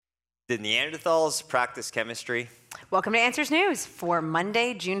Did Neanderthals practice chemistry? Welcome to Answers News for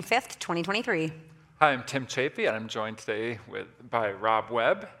Monday, June 5th, 2023. Hi, I'm Tim Chapey, and I'm joined today by Rob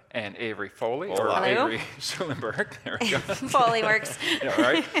Webb and Avery Foley, or Hello. Avery Schulenberg. There we go. Foley works. Yeah, all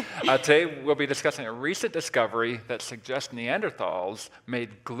right. Today we'll be discussing a recent discovery that suggests Neanderthals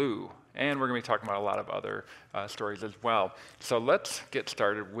made glue. And we're going to be talking about a lot of other stories as well. So let's get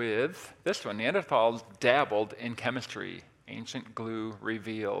started with this one. Neanderthals dabbled in chemistry. Ancient glue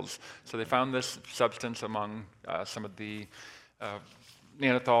reveals. So they found this substance among some of the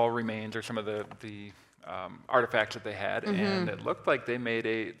Neanderthal remains, or some of the artifacts that they had, and it looked like they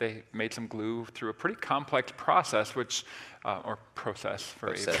made some glue through a pretty complex process, or process for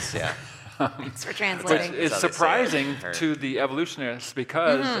Process, yeah. Thanks for translating. Which is surprising to the evolutionists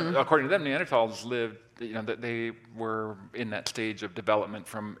because, according to them, Neanderthals lived, that they were in that stage of development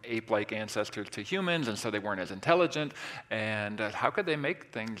from ape-like ancestors to humans, and so they weren't as intelligent. And how could they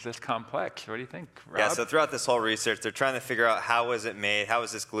make things this complex? What do you think, Rob? Yeah, so throughout this whole research, they're trying to figure out how was it made, how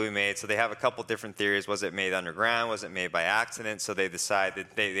was this glue made. So they have a couple different theories. Was it made underground? Was it made by accident? So they decided,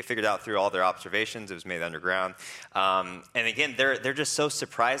 they figured out through all their observations it was made underground. And again, they're just so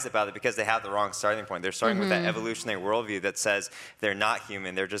surprised about it because they have the wrong starting point. They're starting with that evolutionary worldview that says they're not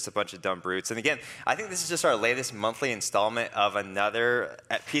human, they're just a bunch of dumb brutes. And again, I think this is just our latest monthly installment of another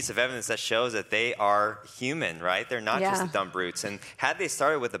piece of evidence that shows that they are human, right? They're not just the dumb brutes. And had they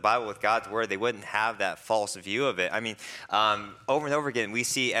started with the Bible, with God's word, they wouldn't have that false view of it. I mean, over and over again, we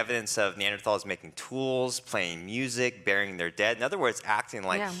see evidence of Neanderthals making tools, playing music, burying their dead. In other words, acting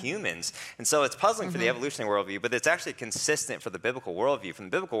like humans. And so it's puzzling for the evolutionary worldview, but it's actually consistent for the biblical worldview. From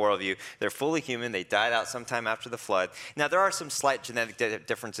the biblical worldview, they're fully human. They died out sometime after the flood. Now, there are some slight genetic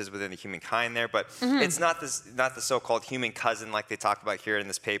differences within the humankind there, but it's not the so-called human cousin like they talk about here in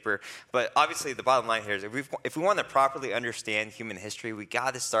this paper. But obviously, the bottom line here is if we want to properly understand human history, we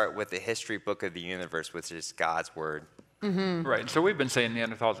got to start with the history book of the universe, which is God's word. Right. So we've been saying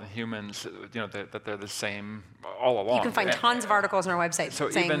Neanderthals and humans, that they're the same all along. You can find tons of articles on our website so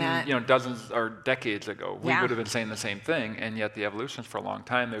saying even, that. Dozens or decades ago, we would have been saying the same thing, and yet the evolutionists for a long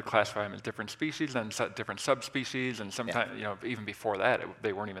time, they would classify them as different species and different subspecies, and sometimes, even before that,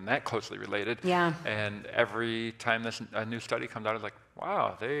 they weren't even that closely related. Yeah. And every time a new study comes out, it's like,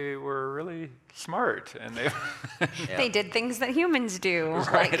 wow, they were really smart, and they did things that humans do.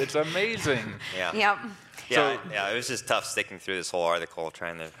 Right. It's amazing. Yep. Yeah, it was just tough sticking through this whole article,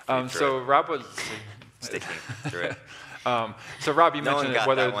 trying to so Rob was sticking through it. So Rob, you no mentioned one got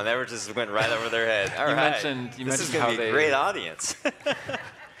whether that one. They just went right over their head. All right. You this mentioned is going how to be a great audience.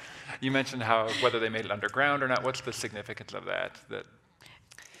 You mentioned whether they made it underground or not. What's the significance of that?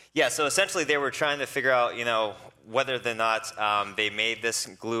 Yeah, so essentially they were trying to figure out, whether or not they made this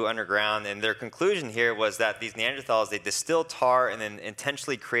glue underground. And their conclusion here was that these Neanderthals, they distilled tar and then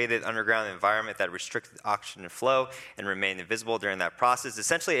intentionally created an underground environment that restricted oxygen flow and remained invisible during that process.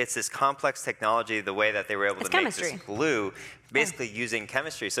 Essentially, it's this complex technology, the way that they were able to make this glue, basically using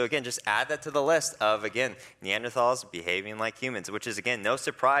chemistry. So again, just add that to the list of, again, Neanderthals behaving like humans, which is, again, no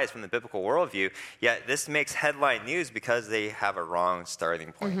surprise from the biblical worldview. Yet this makes headline news because they have a wrong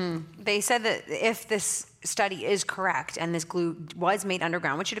starting point. They said that if this study is correct and this glue was made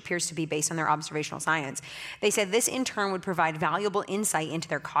underground, which it appears to be based on their observational science, they said this in turn would provide valuable insight into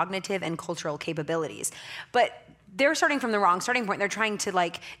their cognitive and cultural capabilities. But they're starting from the wrong starting point. They're trying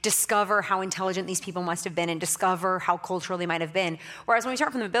to discover how intelligent these people must have been and discover how cultural they might have been. Whereas when we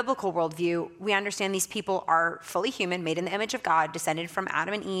start from the biblical worldview, we understand these people are fully human, made in the image of God, descended from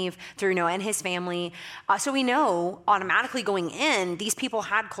Adam and Eve through Noah and his family. So we know automatically going in, these people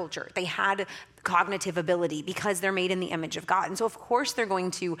had culture. They had cognitive ability because they're made in the image of God. And so of course they're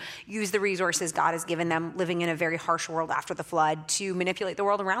going to use the resources God has given them living in a very harsh world after the flood to manipulate the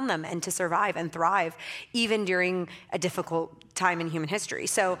world around them and to survive and thrive even during a difficult time in human history.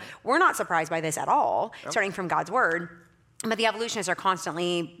 So we're not surprised by this at all, starting from God's word. But the evolutionists are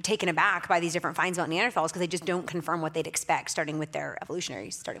constantly taken aback by these different finds about Neanderthals because they just don't confirm what they'd expect, starting with their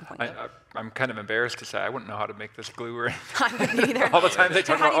evolutionary starting point. I'm kind of embarrassed to say I wouldn't know how to make this glue. Or I wouldn't either. All the time they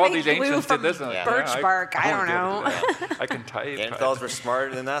talk about all these ancients did this. Birch bark. I don't know. I can type. Neanderthals were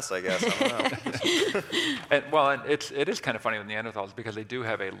smarter than us, I guess. I don't know. and it is kind of funny with Neanderthals because they do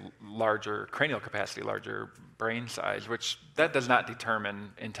have a larger cranial capacity, larger brain size, which that does not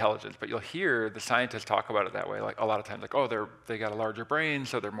determine intelligence. But you'll hear the scientists talk about it that way, like a lot of times, like, oh, they got a larger brain,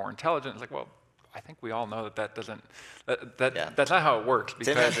 so they're more intelligent. It's like, well, I think we all know that doesn't, that's not how it works.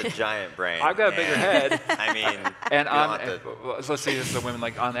 Tim has a giant brain. I've got a bigger head. I mean, and let's see if the women,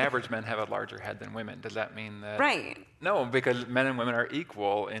 like on average, men have a larger head than women. Does that mean that? Right. No, because men and women are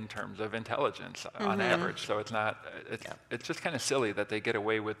equal in terms of intelligence on average. So it's not, it's just kind of silly that they get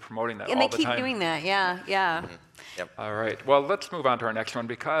away with promoting that all the time. And they keep doing that, yeah. Yep. All right, well, let's move on to our next one,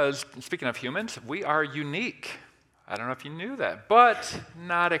 because speaking of humans, we are unique. I don't know if you knew that, but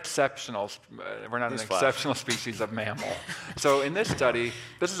not exceptional. We're not an exceptional species of mammal. So in this study,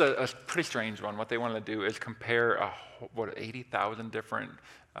 this is a pretty strange one. What they wanted to do is compare 80,000 different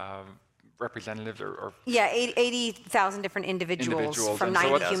representatives or 80,000 different individuals from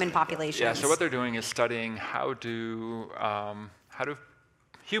 90 human populations. Yeah, so what they're doing is studying how do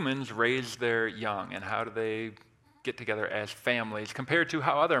humans raise their young, and how do they get together as families compared to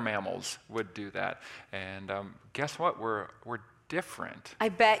how other mammals would do that. And guess what? We're different. I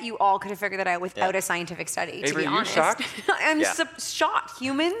bet you all could have figured that out without a scientific study, Avery, to be honest. shocked? I'm shocked.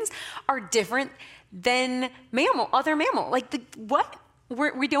 Humans are different than other mammal. Like, what?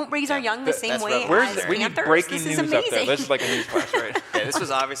 We don't raise our young the same way as we need panthers. breaking This news is up amazing. there. This is like a news flash, right? Yeah, this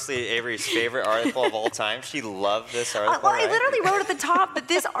was obviously Avery's favorite article of all time. She loved this article. I literally wrote at the top that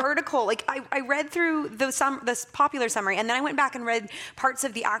this article, like I read through the popular summary, and then I went back and read parts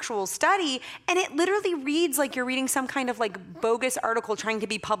of the actual study, and it literally reads like you're reading some kind of like bogus article trying to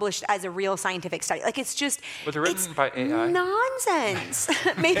be published as a real scientific study. Like, it's just, was it written by AI? Nonsense.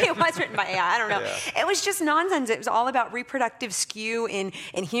 Maybe it was written by AI. I don't know. Yeah. It was just nonsense. It was all about reproductive skew in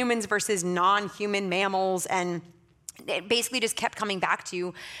humans versus non-human mammals, and it basically just kept coming back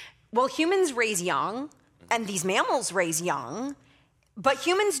to, well, humans raise young, and these mammals raise young, but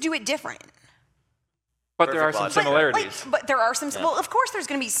humans do it different. But there are some similarities. But there are some. Well, of course, there's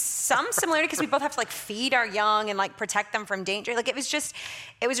going to be some similarity, because we both have to like feed our young and like protect them from danger. Like, it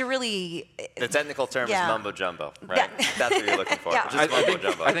was a really. The technical term is mumbo jumbo, right? That's what you're looking for. Yeah. Just mumbo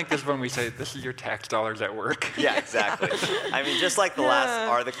jumbo. I think this is when we say this is your tax dollars at work. Yeah, exactly. I mean, just like the last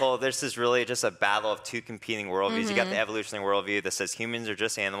article, this is really just a battle of two competing worldviews. You got the evolutionary worldview that says humans are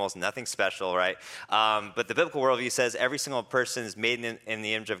just animals, nothing special, right? But the biblical worldview says every single person is made in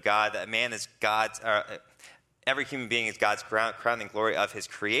the image of God. That man is God's. Every human being is God's crowning glory of his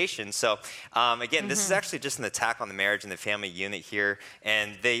creation. So, again, this is actually just an attack on the marriage and the family unit here.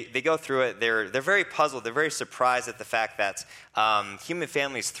 And they go through it. They're very puzzled. They're very surprised at the fact that human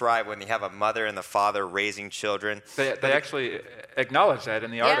families thrive when they have a mother and the father raising children. They actually acknowledge that in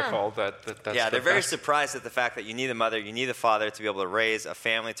the article. That's they're very surprised at the fact that you need a mother, you need a father to be able to raise a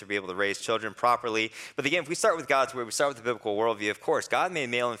family, to be able to raise children properly. But again, if we start with God's word, we start with the biblical worldview. Of course, God made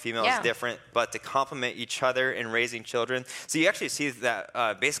male and female as different, but to complement each other in raising children. So you actually see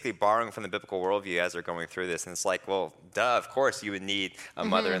that basically borrowing from the biblical worldview as they're going through this. And it's like, well, duh, of course you would need a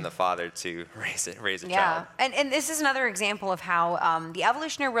mother and the father to raise a child. And this is another example of how the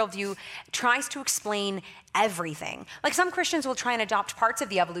evolutionary worldview tries to explain everything. Like, some Christians will try and adopt parts of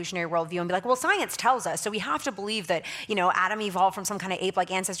the evolutionary worldview and be like, well, science tells us, so we have to believe that, Adam evolved from some kind of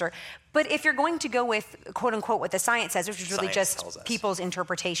ape-like ancestor. But if you're going to go with, quote unquote, what the science says, which is really just people's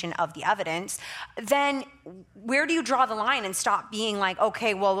interpretation of the evidence, then where do you draw the line and stop being like,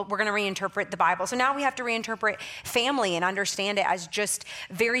 okay, well, we're going to reinterpret the Bible. So now we have to reinterpret family and understand it as just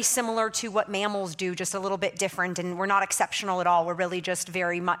very similar to what mammals do, just a little bit different, and we're not exceptional at all. We're really just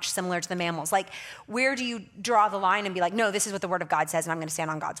very much similar to the mammals. Like, where do you draw the line and be like, no, this is what the Word of God says, and I'm going to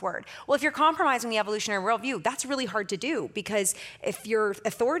stand on God's Word? Well, if you're compromising the evolutionary worldview, that's really hard to do, because if your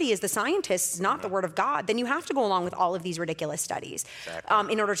authority is the scientists, not the Word of God, then you have to go along with all of these ridiculous studies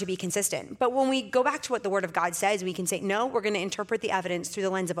in order to be consistent. But when we go back to what the Word of God says, we can say, no, we're going to interpret the evidence through the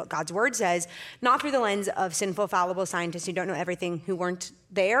lens of what God's Word says, not through the lens of sinful, fallible scientists who don't know everything, who weren't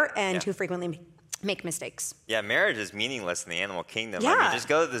there, and who frequently make mistakes. Yeah, marriage is meaningless in the animal kingdom. Yeah. I mean, just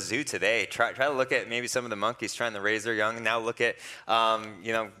go to the zoo today. Try to look at maybe some of the monkeys trying to raise their young, and now look at, go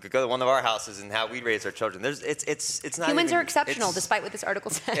to one of our houses and how we raise our children. It's not. Humans are exceptional, despite what this article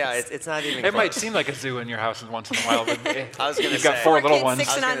says. Yeah, it's not even. It might seem like a zoo in your house once in a while, but I was going to you've say, got four little ones.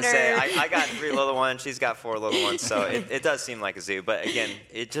 Kids, 6 and I was going to say, under. I got 3 little ones. She's got 4 little ones. So it does seem like a zoo. But again,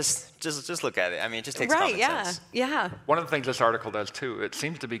 it just look at it. I mean, it just takes common sense. Yeah. One of the things this article does too, it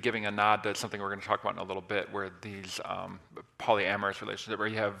seems to be giving a nod to something we're going to talk about in a little bit, where these polyamorous relationships, where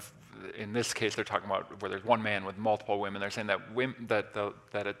you have, in this case, they're talking about where there's one man with multiple women. They're saying that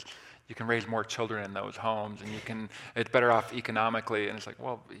you can raise more children in those homes, and it's better off economically. And it's like,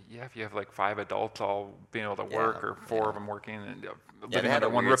 well, yeah, if you have like 5 adults all being able to work, or 4 of them working, and living under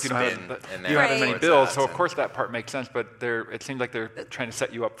one roof, you don't have as many bills. So of course that part makes sense. But it seems like they're trying to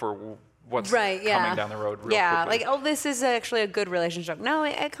set you up for what's Right, yeah. coming down the road real Yeah, quickly. like, oh, this is actually a good relationship. No,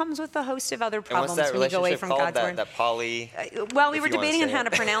 it comes with a host of other And problems what's that when you go away relationship from called? God's word. That poly. Well, we if were you wanna debating on say how it.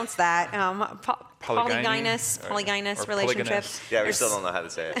 to pronounce that. Polygynous or relationship. polygamous. Yeah, we still don't know how to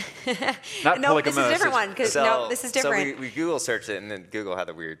say it. Not No, this is a polygamous, different it's- one. No, this is different. So we Google searched it, and then Google had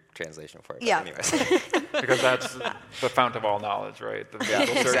a weird translation for it. But Yeah. anyways. Because that's the fount of all knowledge, right? The Yeah,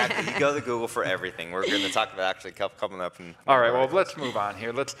 Google search. exactly. You go to Google for everything. We're going to talk about actually coming up. All right, well, let's move on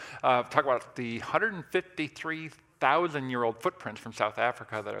here. Let's talk about the 153,000-year-old footprints from South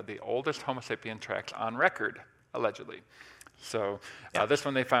Africa that are the oldest Homo sapien tracks on record, allegedly. So this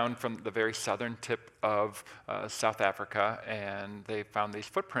one they found from the very southern tip of South Africa, and they found these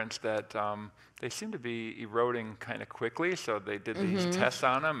footprints that they seem to be eroding kind of quickly. So they did these tests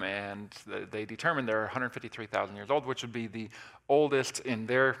on them, and they determined they're 153,000 years old, which would be the oldest in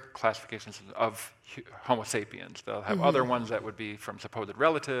their classifications of Homo sapiens. They'll have other ones that would be from supposed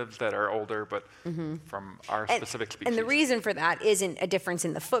relatives that are older, but from our specific species. And the reason for that isn't a difference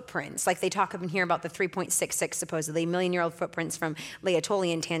in the footprints. Like they talk up in here about the 3.66 supposedly million-year-old footprints from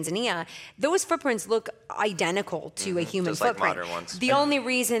Laetoli in Tanzania. Those footprints look identical to a human just like footprint. modern ones. The only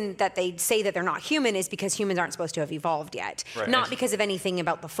reason that they say that they're not human is because humans aren't supposed to have evolved yet, Right. not because of anything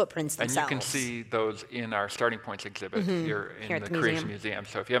about the footprints And themselves. you can see those in our Starting Points exhibit here in Here at the the Creation museum. Museum.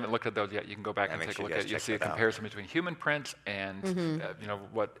 So if you haven't looked at those yet, you can go back and make take a sure look you at guys it. You'll check see a that out. comparison between human prints and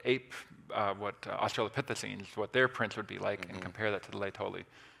what Australopithecines, what their prints would be like, and compare that to the Laetoli.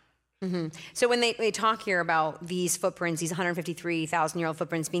 So when they talk here about these footprints, these 153,000-year-old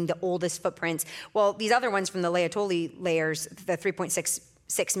footprints being the oldest footprints, well, these other ones from the Laetoli layers, the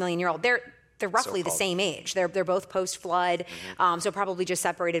 3.66 million-year-old, they're roughly the So-called. same age. They're both post-flood, so probably just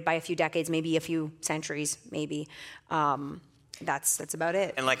separated by a few decades, maybe a few centuries, maybe. That's about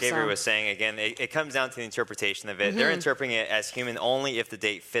it. And like Avery was saying, again, it comes down to the interpretation of it. They're interpreting it as human only if the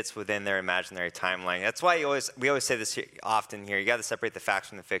date fits within their imaginary timeline. That's why we always say this often here. You got to separate the facts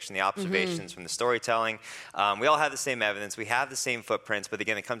from the fiction, the observations from the storytelling. We all have the same evidence. We have the same footprints, but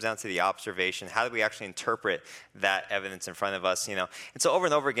again, it comes down to the observation. How do we actually interpret that evidence in front of us? And so over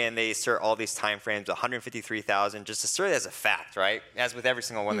and over again, they assert all these time frames, 153,000, just assert it as a fact, right? As with every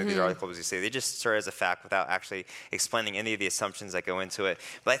single one of these articles you see, they just assert it as a fact without actually explaining any of the assumptions that go into it.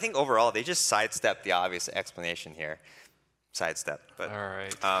 But I think overall, they just sidestep the obvious explanation here. Sidestep. But, All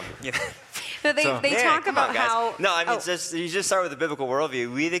right. No, they talk come on, about guys. how... No, I mean, you just start with the biblical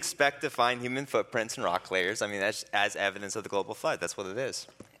worldview. We'd expect to find human footprints and rock layers. I mean, that's as evidence of the global flood. That's what it is.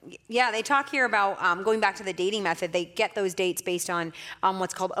 Yeah, they talk here about going back to the dating method. They get those dates based on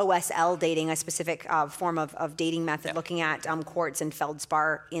what's called OSL dating, a specific form of dating method, looking at quartz and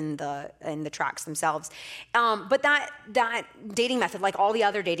feldspar in the tracks themselves. But that dating method, like all the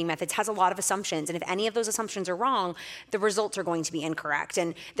other dating methods, has a lot of assumptions, and if any of those assumptions are wrong, the results are going to be incorrect.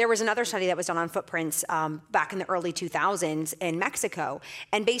 And there was another study that was done on footprints back in the early 2000s in Mexico,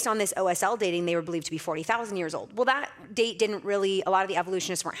 and based on this OSL dating, they were believed to be 40,000 years old. Well, that date didn't really. A lot of the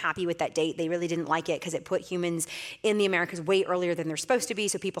evolutionists weren't happy with that date. They really didn't like it because it put humans in the Americas way earlier than they're supposed to be,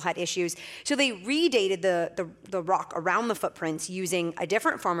 so people had issues. So they redated the rock around the footprints using a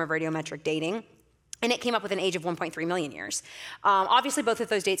different form of radiometric dating, and it came up with an age of 1.3 million years. Obviously, both of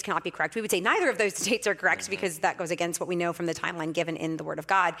those dates cannot be correct. We would say neither of those dates are correct because that goes against what we know from the timeline given in the Word of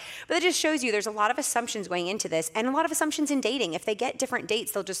God. But it just shows you there's a lot of assumptions going into this, and a lot of assumptions in dating. If they get different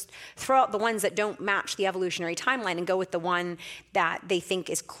dates, they'll just throw out the ones that don't match the evolutionary timeline and go with the one that they think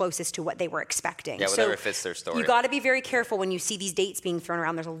is closest to what they were expecting. Yeah, whatever fits their story. You got to be very careful when you see these dates being thrown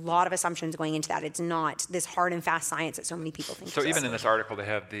around. There's a lot of assumptions going into that. It's not this hard and fast science that so many people think. So even in this article, they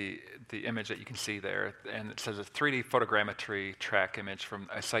have the image that you can see there, and it says a 3D photogrammetry track image from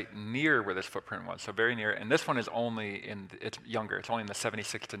a site near where this footprint was, so very near. And this one is it's younger. It's only in the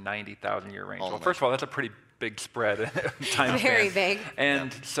 76 to 90,000 year range. Well, first of all, that's a pretty big spread time Very span. big.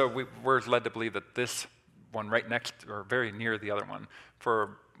 And so we're led to believe that this one right next or very near the other one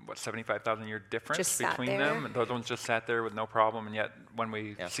for 75,000 year difference Just sat between there. them. And those ones just sat there with no problem, and yet when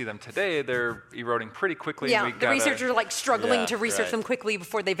we see them today, they're eroding pretty quickly. Yeah, the researchers are like struggling to research right. them quickly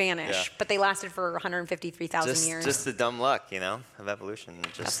before they vanish, but they lasted for 153,000 years. Just the dumb luck, of evolution.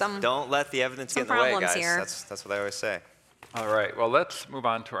 Just Some- don't let the evidence get in the way, problems guys. here. That's what I always say. All right, well, let's move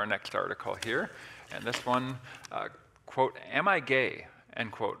on to our next article here. And this one, quote, "Am I gay?"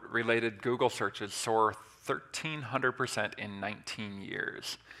 end quote, related Google searches soar 1,300% in 19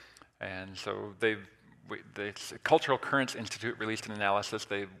 years. And so the Cultural Currents Institute released an analysis.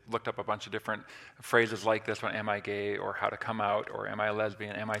 They looked up a bunch of different phrases like this one, am I gay, or how to come out, or am I a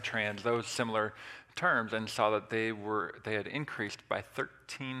lesbian, am I trans, those similar terms, and saw that they had increased by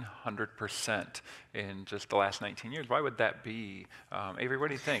 1,300% in just the last 19 years. Why would that be? Avery, what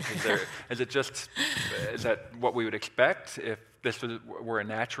do you think? Is that what we would expect if this were a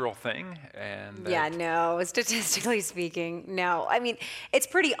natural thing? Yeah, no, statistically speaking, no. I mean, it's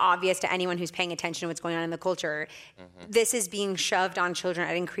pretty obvious to anyone who's paying attention to what's going on in the culture. This is being shoved on children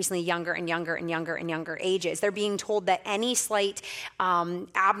at increasingly younger and younger and younger and younger ages. They're being told that any slight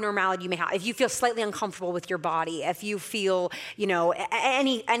abnormality you may have, if you feel slightly uncomfortable with your body, if you feel,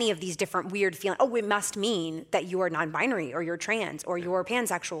 any of these different weird feelings, it must mean that you are non-binary or you're trans or you're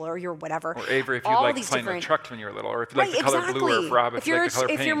pansexual or you're whatever. Or Avery, if you like playing with trucks when you were little, or if you like the color blue, or if Rob, if you like the color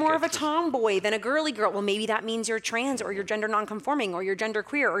pink. If you're more of a tomboy than a girly girl, well, maybe that means you're trans or you're gender nonconforming or you're gender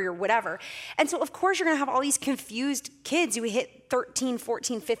queer or you're whatever. And so, of course, you're going to have all these confused kids who hit 13,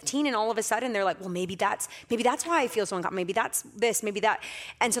 14, 15, and all of a sudden they're like, well, maybe that's why I feel so uncomfortable. Maybe that's this, maybe that.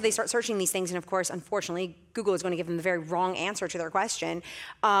 And so they start searching these things, and of course, unfortunately, Google is going to give them the very wrong answer to their question.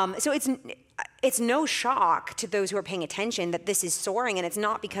 So it's no shock to those who are paying attention that this is soaring, and it's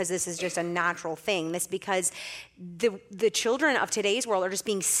not because this is just a natural thing. This because the children of today's world are just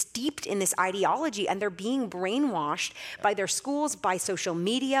being steeped in this ideology, and they're being brainwashed by their schools, by social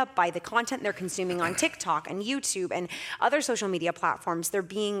media, by the content they're consuming on TikTok and YouTube and other social media platforms. They're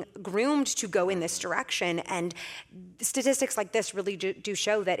being groomed to go in this direction, and statistics like this really do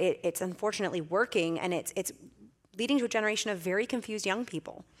show that it's unfortunately working, and it's leading to a generation of very confused young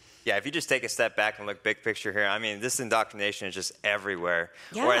people. Yeah, if you just take a step back and look big picture here, I mean, this indoctrination is just everywhere.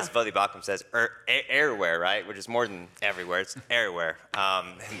 Yeah. Or as Veli Bachman says, everywhere, right? Which is more than everywhere, it's everywhere.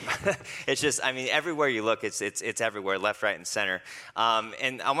 It's just, I mean, everywhere you look, it's everywhere, left, right, and center.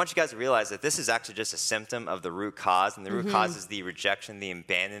 And I want you guys to realize that this is actually just a symptom of the root cause, and the root cause is the rejection, the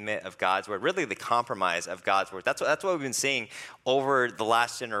abandonment of God's word, really the compromise of God's word. That's what we've been seeing over the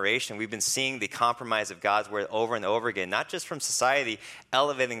last generation. We've been seeing the compromise of God's word over and over again, not just from society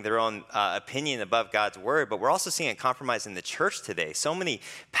elevating their own opinion above God's word, but we're also seeing a compromise in the church today. So many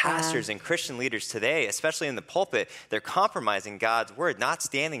pastors and Christian leaders today, especially in the pulpit, they're compromising God's word, not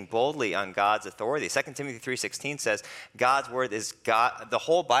standing boldly on God's authority. 2 Timothy 3:16 says God's word is God. The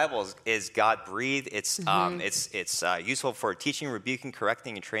whole Bible is God-breathed. It's useful for teaching, rebuking,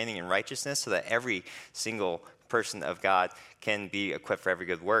 correcting, and training in righteousness, so that every single person of God can be equipped for every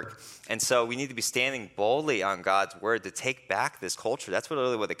good work. And so we need to be standing boldly on God's word to take back this culture. That's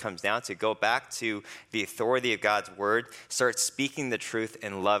really what it comes down to. Go back to the authority of God's word. Start speaking the truth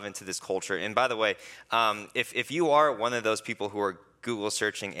and love into this culture. And by the way, if you are one of those people who are Google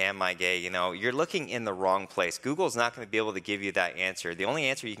searching, am I gay? You're looking in the wrong place. Google's not going to be able to give you that answer. The only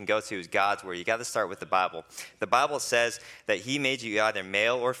answer you can go to is God's word. You got to start with the Bible. The Bible says that he made you either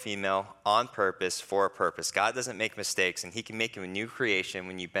male or female on purpose for a purpose. God doesn't make mistakes, and he can make you a new creation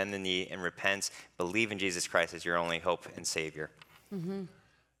when you bend the knee and repent, believe in Jesus Christ as your only hope and Savior. Mm-hmm.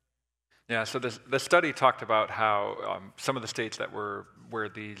 Yeah, so the study talked about how some of the states that where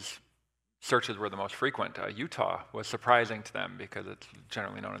these searches were the most frequent. Utah was surprising to them because it's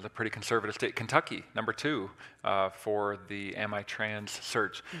generally known as a pretty conservative state. Kentucky, number 2 for the Am I Trans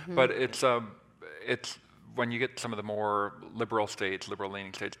search. But it's when you get some of the more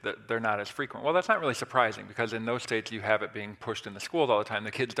liberal-leaning states, they're not as frequent. Well, that's not really surprising because in those states you have it being pushed in the schools all the time. The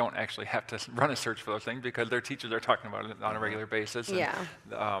kids don't actually have to run a search for those things because their teachers are talking about it on a regular basis. Yeah.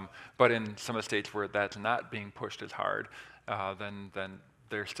 But in some of the states where that's not being pushed as hard, then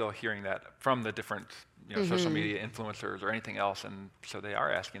they're still hearing that from the different social media influencers or anything else, and so they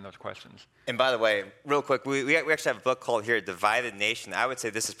are asking those questions. And by the way, real quick, we actually have a book called here, Divided Nation. I would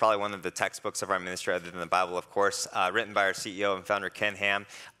say this is probably one of the textbooks of our ministry, other than the Bible, of course, written by our CEO and founder, Ken Ham.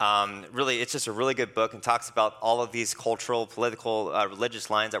 Really, it's just a really good book and talks about all of these cultural, political, religious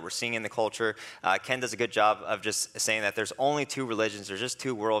lines that we're seeing in the culture. Ken does a good job of just saying that there's only 2 religions, there's just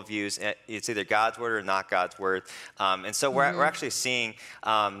 2 worldviews. It's either God's word or not God's word. And so we're actually seeing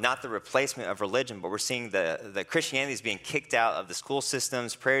not the replacement of religion, but we're seeing the Christianity is being kicked out of the school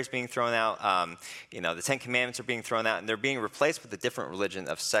systems, prayers being thrown out, the 10 Commandments are being thrown out, and they're being replaced with a different religion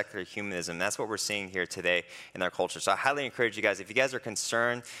of secular humanism. That's what we're seeing here today in our culture. So I highly encourage you guys, if you guys are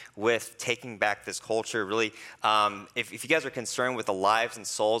concerned with taking back this culture, really, if you guys are concerned with the lives and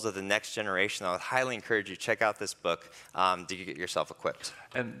souls of the next generation, I would highly encourage you to check out this book to get yourself equipped.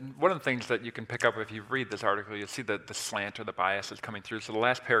 And one of the things that you can pick up if you read this article, you'll see that the slant or the bias is coming through. So the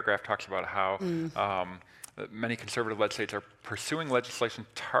last paragraph talks about how many conservative legislators are pursuing legislation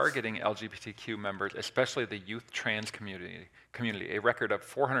targeting LGBTQ members, especially the youth trans community. A record of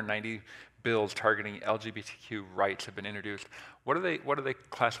 490 bills targeting LGBTQ rights have been introduced. What do they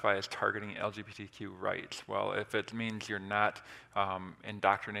classify as targeting LGBTQ rights? Well, if it means you're not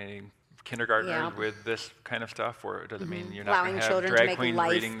indoctrinating kindergartners with this kind of stuff, or does it mean you're not going to have drag queens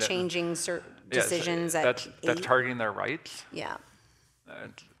reading that? Allowing children to make life-changing decisions at that's targeting their rights? Yeah.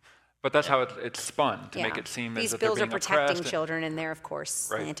 But that's how it's spun, to make it seem as if they're being oppressed. These bills are protecting children, and they're, of course,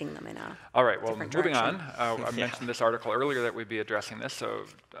 slanting them in a All right, well, different moving direction. on. I mentioned this article earlier that we'd be addressing this. So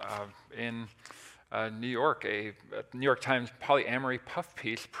in New York, a New York Times polyamory puff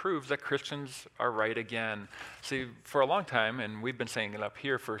piece proves that Christians are right again. See, for a long time, and we've been saying it up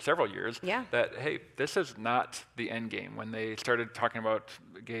here for several years, that, hey, this is not the end game. When they started talking about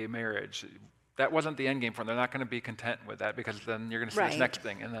gay marriage, that wasn't the end game for them. They're not going to be content with that, because then you're going to see this next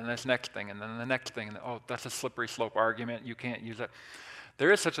thing, and then this next thing, and then the next thing, and that's a slippery slope argument. You can't use that.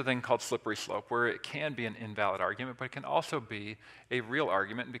 There is such a thing called slippery slope, where it can be an invalid argument, but it can also be a real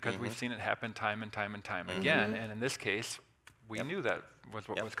argument, because we've seen it happen time and time and time again. And in this case, we knew that was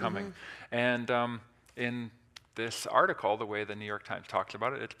what was coming. And in this article, the way the New York Times talks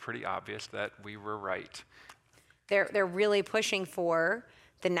about it, it's pretty obvious that we were right. They're really pushing for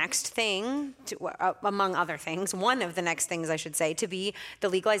the next thing, among other things, one of the next things, I should say, to be the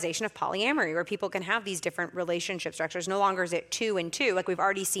legalization of polyamory, where people can have these different relationship structures. No longer is it 2 and 2. Like, we've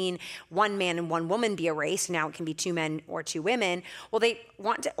already seen one man and one woman be erased. Now it can be 2 men or 2 women. Well, they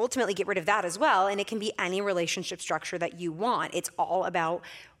want to ultimately get rid of that as well, and it can be any relationship structure that you want. It's all about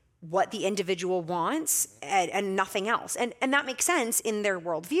what the individual wants and nothing else. And that makes sense in their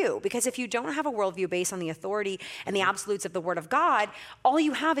worldview, because if you don't have a worldview based on the authority and the absolutes of the Word of God, all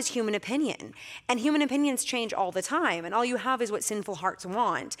you have is human opinion. And human opinions change all the time, and all you have is what sinful hearts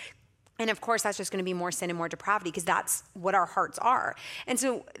want. And of course, that's just going to be more sin and more depravity, because that's what our hearts are. And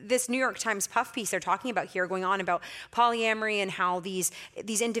so this New York Times puff piece they're talking about here, going on about polyamory and how these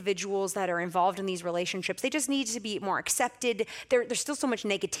individuals that are involved in these relationships, they just need to be more accepted. There's still so much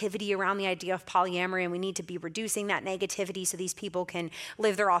negativity around the idea of polyamory, and we need to be reducing that negativity so these people can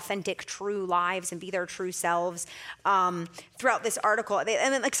live their authentic, true lives and be their true selves. Throughout this article, and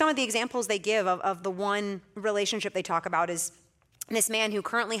then, like, some of the examples they give of the one relationship they talk about is this man who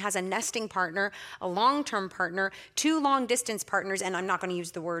currently has a nesting partner, a long-term partner, 2 long-distance partners, and I'm not going to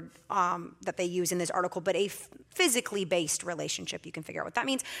use the word that they use in this article, but a physically based relationship, you can figure out what that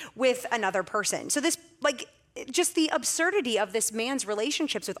means, with another person. So this, like, just the absurdity of this man's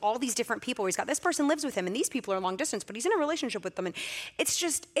relationships with all these different people. He's got this person lives with him, and these people are long distance, but he's in a relationship with them. And it's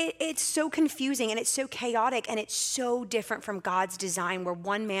just, it's so confusing, and it's so chaotic, and it's so different from God's design, where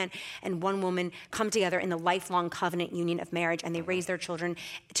one man and one woman come together in the lifelong covenant union of marriage, and they raise their children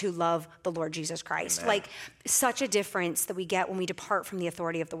to love the Lord Jesus Christ. Amen. Like, such a difference that we get when we depart from the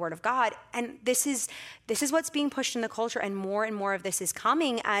authority of the Word of God. And this is what's being pushed in the culture, and more of this is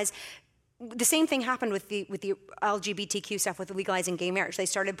coming as the same thing happened with the LGBTQ stuff, with legalizing gay marriage. They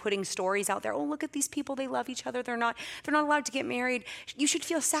started putting stories out there. Oh, look at these people. They love each other. They're not allowed to get married. You should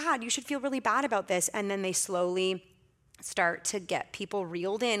feel sad. You should feel really bad about this. And then they slowly start to get people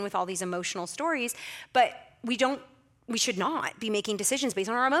reeled in with all these emotional stories. But we should not be making decisions based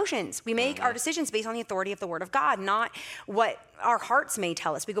on our emotions. We make our decisions based on the authority of the Word of God, not what our hearts may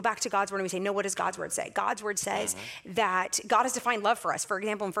tell us. We go back to God's Word and we say, no, what does God's Word say? God's Word says that God has defined love for us, for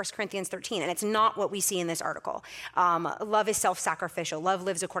example, in 1 Corinthians 13, and it's not what we see in this article. Love is self-sacrificial. Love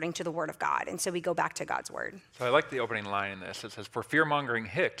lives according to the Word of God, and so we go back to God's Word. So I like the opening line in this. It says, for fear-mongering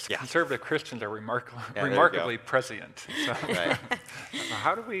hicks, conservative Christians are remarkably prescient. So,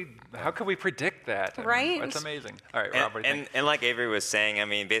 how can we predict that? Right? That's amazing. All right, Rob, what do you think? And like Avery was saying, I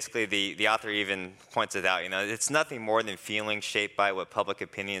mean, basically the author even points it out, it's nothing more than feelings shaped by what public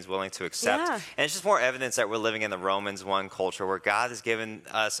opinion is willing to accept. Yeah. And it's just more evidence that we're living in the Romans 1 culture, where God has given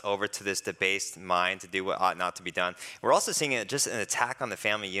us over to this debased mind to do what ought not to be done. We're also seeing it just an attack on the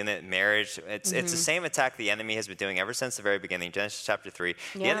family unit, marriage. It's the same attack the enemy has been doing ever since the very beginning, Genesis chapter 3.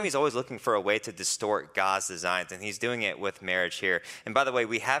 The enemy is always looking for a way to distort God's designs, and he's doing it with marriage here. And by the way,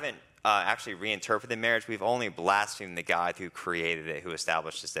 we haven't actually reinterpreted marriage. We've only blasphemed the God who created it, who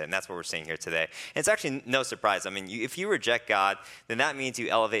established it, and that's what we're seeing here today. And it's actually no surprise. I mean, if you reject God, then that means you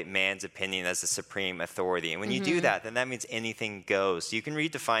elevate man's opinion as the supreme authority. And when you do that, then that means anything goes. So you can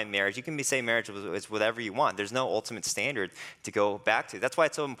redefine marriage. You can say marriage is whatever you want. There's no ultimate standard to go back to. That's why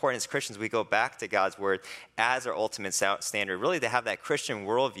it's so important as Christians we go back to God's Word as our ultimate standard, really to have that Christian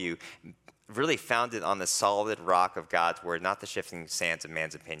worldview really founded on the solid rock of God's word, not the shifting sands of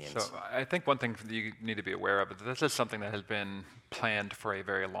man's opinions. So I think one thing that you need to be aware of is this is something that has been planned for a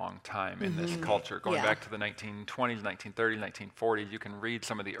very long time in this culture. Going back to the 1920s, 1930s, 1940s, you can read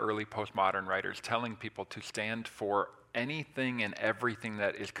some of the early postmodern writers telling people to stand for anything and everything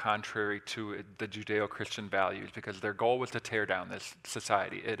that is contrary to the Judeo-Christian values, because their goal was to tear down this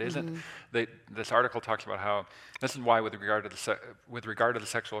society. It isn't. This article talks about how this is why, with regard to the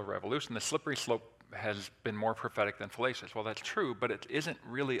sexual revolution, the slippery slope has been more prophetic than fallacious. Well, that's true, but it isn't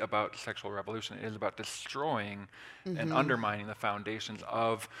really about sexual revolution. It is about destroying and undermining the foundations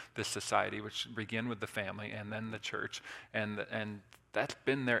of this society, which begin with the family and then the church, and that's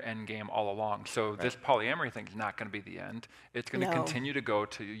been their end game all along. So this polyamory thing is not going to be the end. It's going to continue to go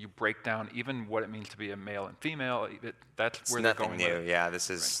to, you break down even what it means to be a male and female. That's where they're going with it. Nothing new. Yeah, this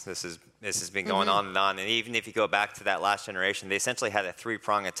has been going on and on. And even if you go back to that last generation, they essentially had a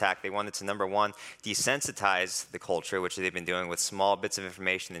three-prong attack. They wanted to, number one, desensitize the culture, which they've been doing with small bits of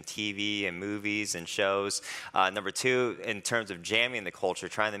information in TV and movies and shows. Number two, in terms of jamming the culture,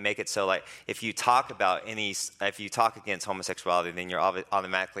 trying to make it so, like, if you talk against homosexuality, then you're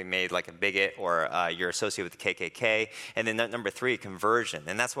automatically made like a bigot, or you're associated with the KKK. And then number three, conversion.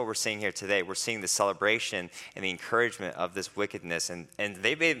 And that's what we're seeing here today. We're seeing the celebration and the encouragement of this wickedness. And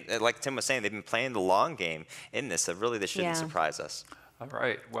they've been, like Tim was saying, they've been playing the long game in this. So really, this shouldn't surprise us. All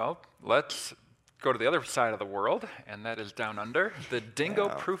right. Well, let's go to the other side of the world, and that is down under. The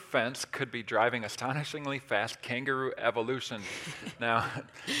dingo-proof fence could be driving astonishingly fast kangaroo evolution. Now,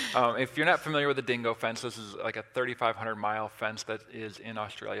 if you're not familiar with the dingo fence, this is like a 3,500-mile fence that is in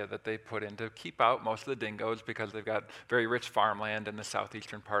Australia that they put in to keep out most of the dingoes, because they've got very rich farmland in the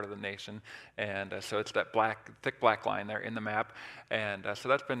southeastern part of the nation. And so it's that thick black line there in the map. And so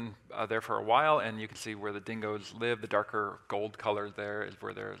that's been there for a while, and you can see where the dingoes live. The darker gold color there is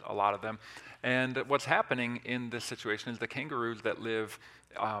where there's a lot of them. And what's happening in this situation is the kangaroos that live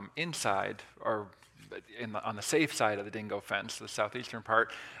inside, or on the safe side of the dingo fence, the southeastern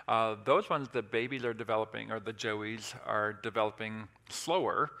part, those ones, the babies are developing, or the joeys are developing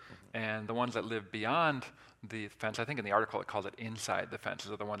slower, and the ones that live beyond the fence, I think in the article it calls it inside the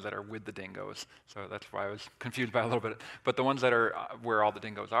fences, are the ones that are with the dingoes. So that's why I was confused by a little bit. But the ones that are where all the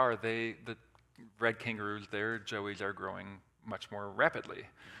dingoes are, the red kangaroos, their joeys are growing much more rapidly.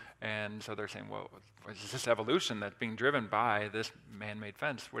 And so they're saying, well, is this evolution that's being driven by this man-made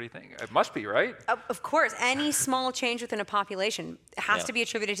fence? What do you think? It must be, right? Of course. Any small change within a population has to be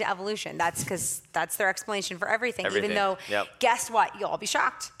attributed to evolution. That's because that's their explanation for everything. Even though, guess what? You'll all be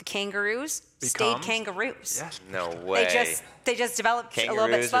shocked. The kangaroos stayed kangaroos. Yes. No way. They just developed kangaroos a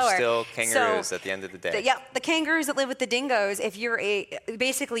little bit slower. Are still kangaroos at the end of the day. The kangaroos that live with the dingoes, if you're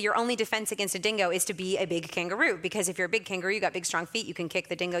basically your only defense against a dingo is to be a big kangaroo, because if you're a big kangaroo, you got big strong feet, you can kick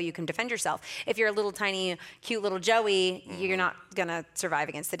the dingo, you can defend yourself. If you're a little tiny cute little joey, you're not going to survive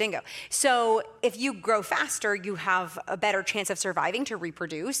against the dingo. So if you grow faster, you have a better chance of surviving to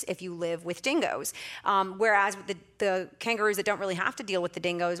reproduce if you live with dingoes. Whereas with the kangaroos that don't really have to deal with the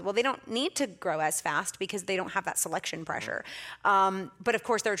dingoes, well, they don't need to grow as fast because they don't have that selection pressure. But of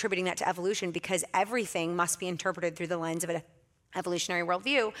course, they're attributing that to evolution, because everything must be interpreted through the lens of an evolutionary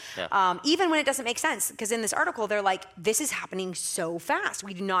worldview, even when it doesn't make sense. Because in this article, they're like, this is happening so fast.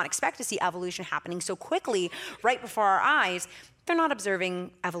 We do not expect to see evolution happening so quickly right before our eyes. They're not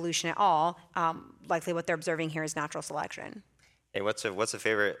observing evolution at all. Likely what they're observing here is natural selection. Hey, what's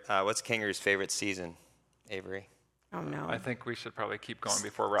kangaroo's favorite season, Avery? Oh, no. I think we should probably keep going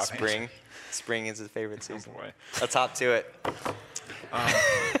before Rob Spring. Spring is his favorite season. Oh, boy. Let's hop to it.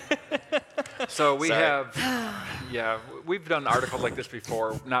 So we have, we've done articles like this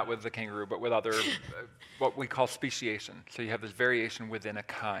before, not with the kangaroo, but with other, what we call speciation. So you have this variation within a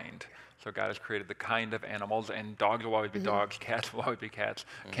kind. So God has created the kind of animals, and dogs will always be dogs, cats will always be cats.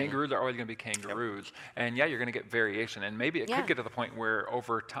 Kangaroos are always going to be kangaroos. And you're going to get variation. And maybe it could get to the point where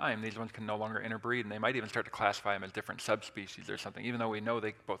over time, these ones can no longer interbreed, and they might even start to classify them as different subspecies or something, even though we know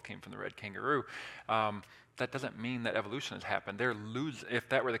they both came from the red kangaroo. That doesn't mean that evolution has happened. If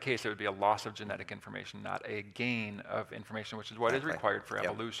that were the case, there would be a loss of genetic information, not a gain of information, which is what is required for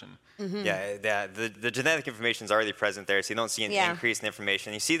evolution. The genetic information is already present there, so you don't see an increase in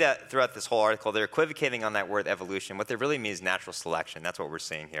information. You see that throughout this whole article. They're equivocating on that word evolution. What they really mean is natural selection. That's what we're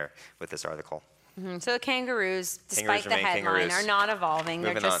seeing here with this article. So the kangaroos, despite the remain headline, kangaroos. are not evolving.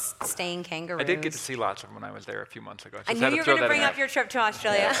 Moving They're just staying kangaroos. I did get to see lots of them when I was there a few months ago. I knew you were going to bring up your trip to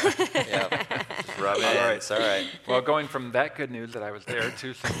Australia. Rub it in. It's all right. Well, going from that good news that I was there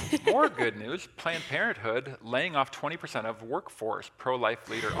to some more good news, Planned Parenthood laying off 20% of workforce. Pro-life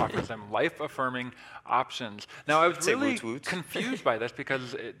leader offers them life-affirming options. Now, I was really confused by this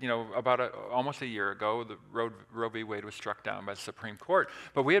because, about almost a year ago, the Roe v. Wade was struck down by the Supreme Court.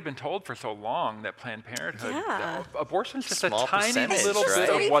 But we had been told for so long that Planned Parenthood, abortion is just Small a tiny percentage, little right?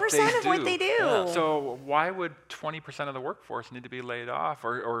 bit of what they do. Of what they do. Yeah. So why would 20% of the workforce need to be laid off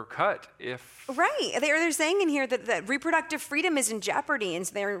or cut if... Right. They're saying in here that reproductive freedom is in jeopardy, and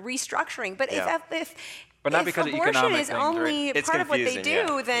so they're restructuring. But if But not because of abortion economic is things, only right? part of what they confusing,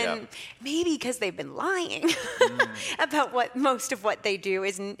 do, yeah. then maybe because they've been lying about what most of what they do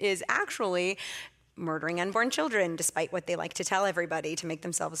is actually murdering unborn children, despite what they like to tell everybody to make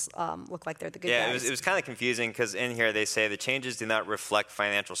themselves look like they're the good guys. It was kind of confusing because in here they say the changes do not reflect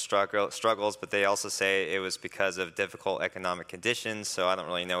financial struggles, but they also say it was because of difficult economic conditions, so I don't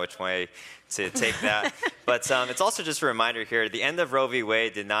really know which way to take that. But it's also just a reminder here, the end of Roe v.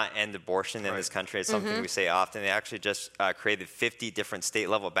 Wade did not end abortion in this country. It's something we say often. They actually just created 50 different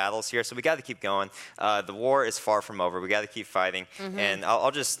state-level battles here, so we got to keep going. The war is far from over. We got to keep fighting. And I'll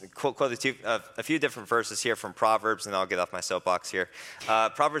just quote a few different verses here from Proverbs, and I'll get off my soapbox here.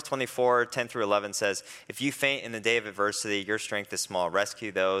 Proverbs 24:10-11 says, "If you faint in the day of adversity, your strength is small.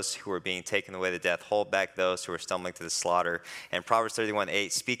 Rescue those who are being taken away to death. Hold back those who are stumbling to the slaughter." And Proverbs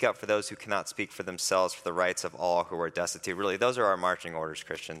 31:8, "Speak up for those who cannot speak for themselves, for the rights of all who are destitute." Really, those are our marching orders,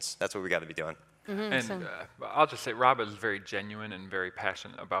 Christians. That's what we got to be doing. And I'll just say, Rob is very genuine and very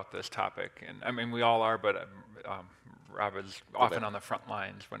passionate about this topic. And I mean, we all are, but Rob is often on the front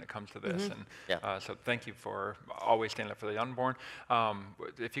lines when it comes to this. And so thank you for always standing up for the unborn.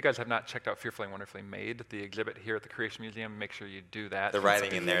 If you guys have not checked out Fearfully and Wonderfully Made, the exhibit here at the Creation Museum, make sure you do that. The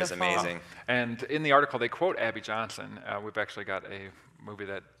writing in there is amazing. And in the article, they quote Abby Johnson. We've actually got a movie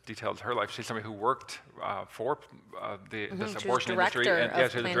that details her life. She's somebody who worked for this abortion industry.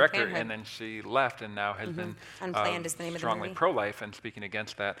 And, she was a director, and then she left and now has been Unplanned is the name of the strongly movie. pro-life and speaking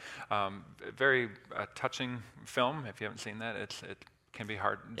against that. Very touching film. If you haven't seen that, it can be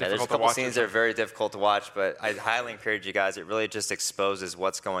hard. Yeah, there's a couple scenes that are very difficult to watch, but I highly encourage you guys. It really just exposes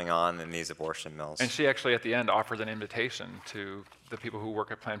what's going on in these abortion mills. And she actually, at the end, offers an invitation to the people who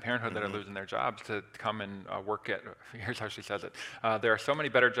work at Planned Parenthood that are losing their jobs to come and work at, here's how she says it, there are so many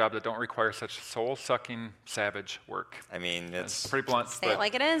better jobs that don't require such soul-sucking, savage work. I mean, it's pretty blunt. Say it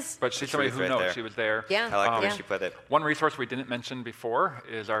like it is. But she's somebody who right knows. there. She was there. Yeah. I like the way she put it. One resource we didn't mention before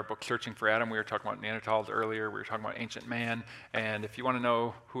is our book, Searching for Adam. We were talking about Neanderthals earlier. We were talking about ancient man. And if you want to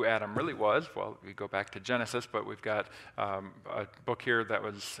know who Adam really was, well, we go back to Genesis, but we've got a book here that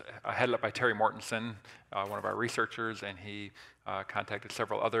was headed up by Terry Mortensen, one of our researchers, and he contacted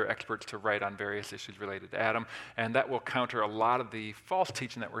several other experts to write on various issues related to Adam, and that will counter a lot of the false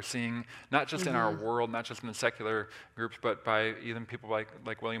teaching that we're seeing, not just in our world, not just in the secular groups, but by even people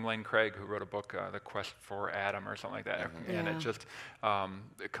like William Lane Craig, who wrote a book, The Quest for Adam, or something like that, and it just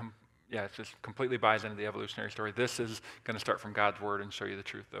it just completely buys into the evolutionary story. This is going to start from God's Word and show you the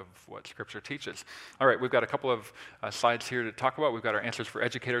truth of what Scripture teaches. All right, we've got a couple of slides here to talk about. We've got our Answers for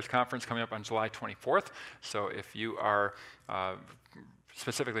Educators conference coming up on July 24th. So if you are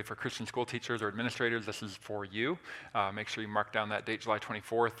specifically for Christian school teachers or administrators, this is for you. Make sure you mark down that date, July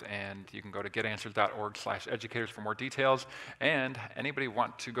 24th, and you can go to getanswers.org/educators for more details. And anybody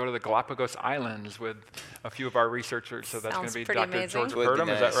want to go to the Galapagos Islands with a few of our researchers? So that's going to be Dr. amazing. Georgia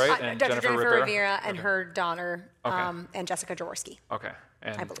Purdom, is that right? And Dr. Jennifer Rivera and her daughter, and Jessica Jaworski. Okay.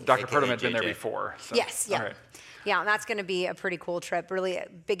 And I believe. Dr. Purdom had been there JJ. before. So. Yes, yeah. All right. Yeah, and that's going to be a pretty cool trip, really a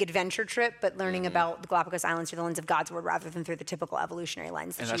big adventure trip, but learning about the Galapagos Islands through the lens of God's Word rather than through the typical evolutionary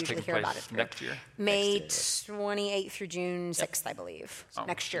lens that And you that's usually taking hear about place it through. next year? May 28th through June 6th, I believe. Oh,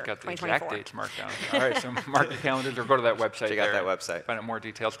 next year, you've got the 2024. exact dates marked down. All right, so mark your calendars or go to that website. Check out there that and website. Find out more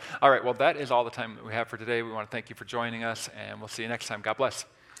details. All right, well, that is all the time that we have for today. We want to thank you for joining us, and we'll see you next time. God bless.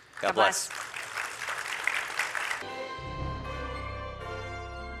 God bless.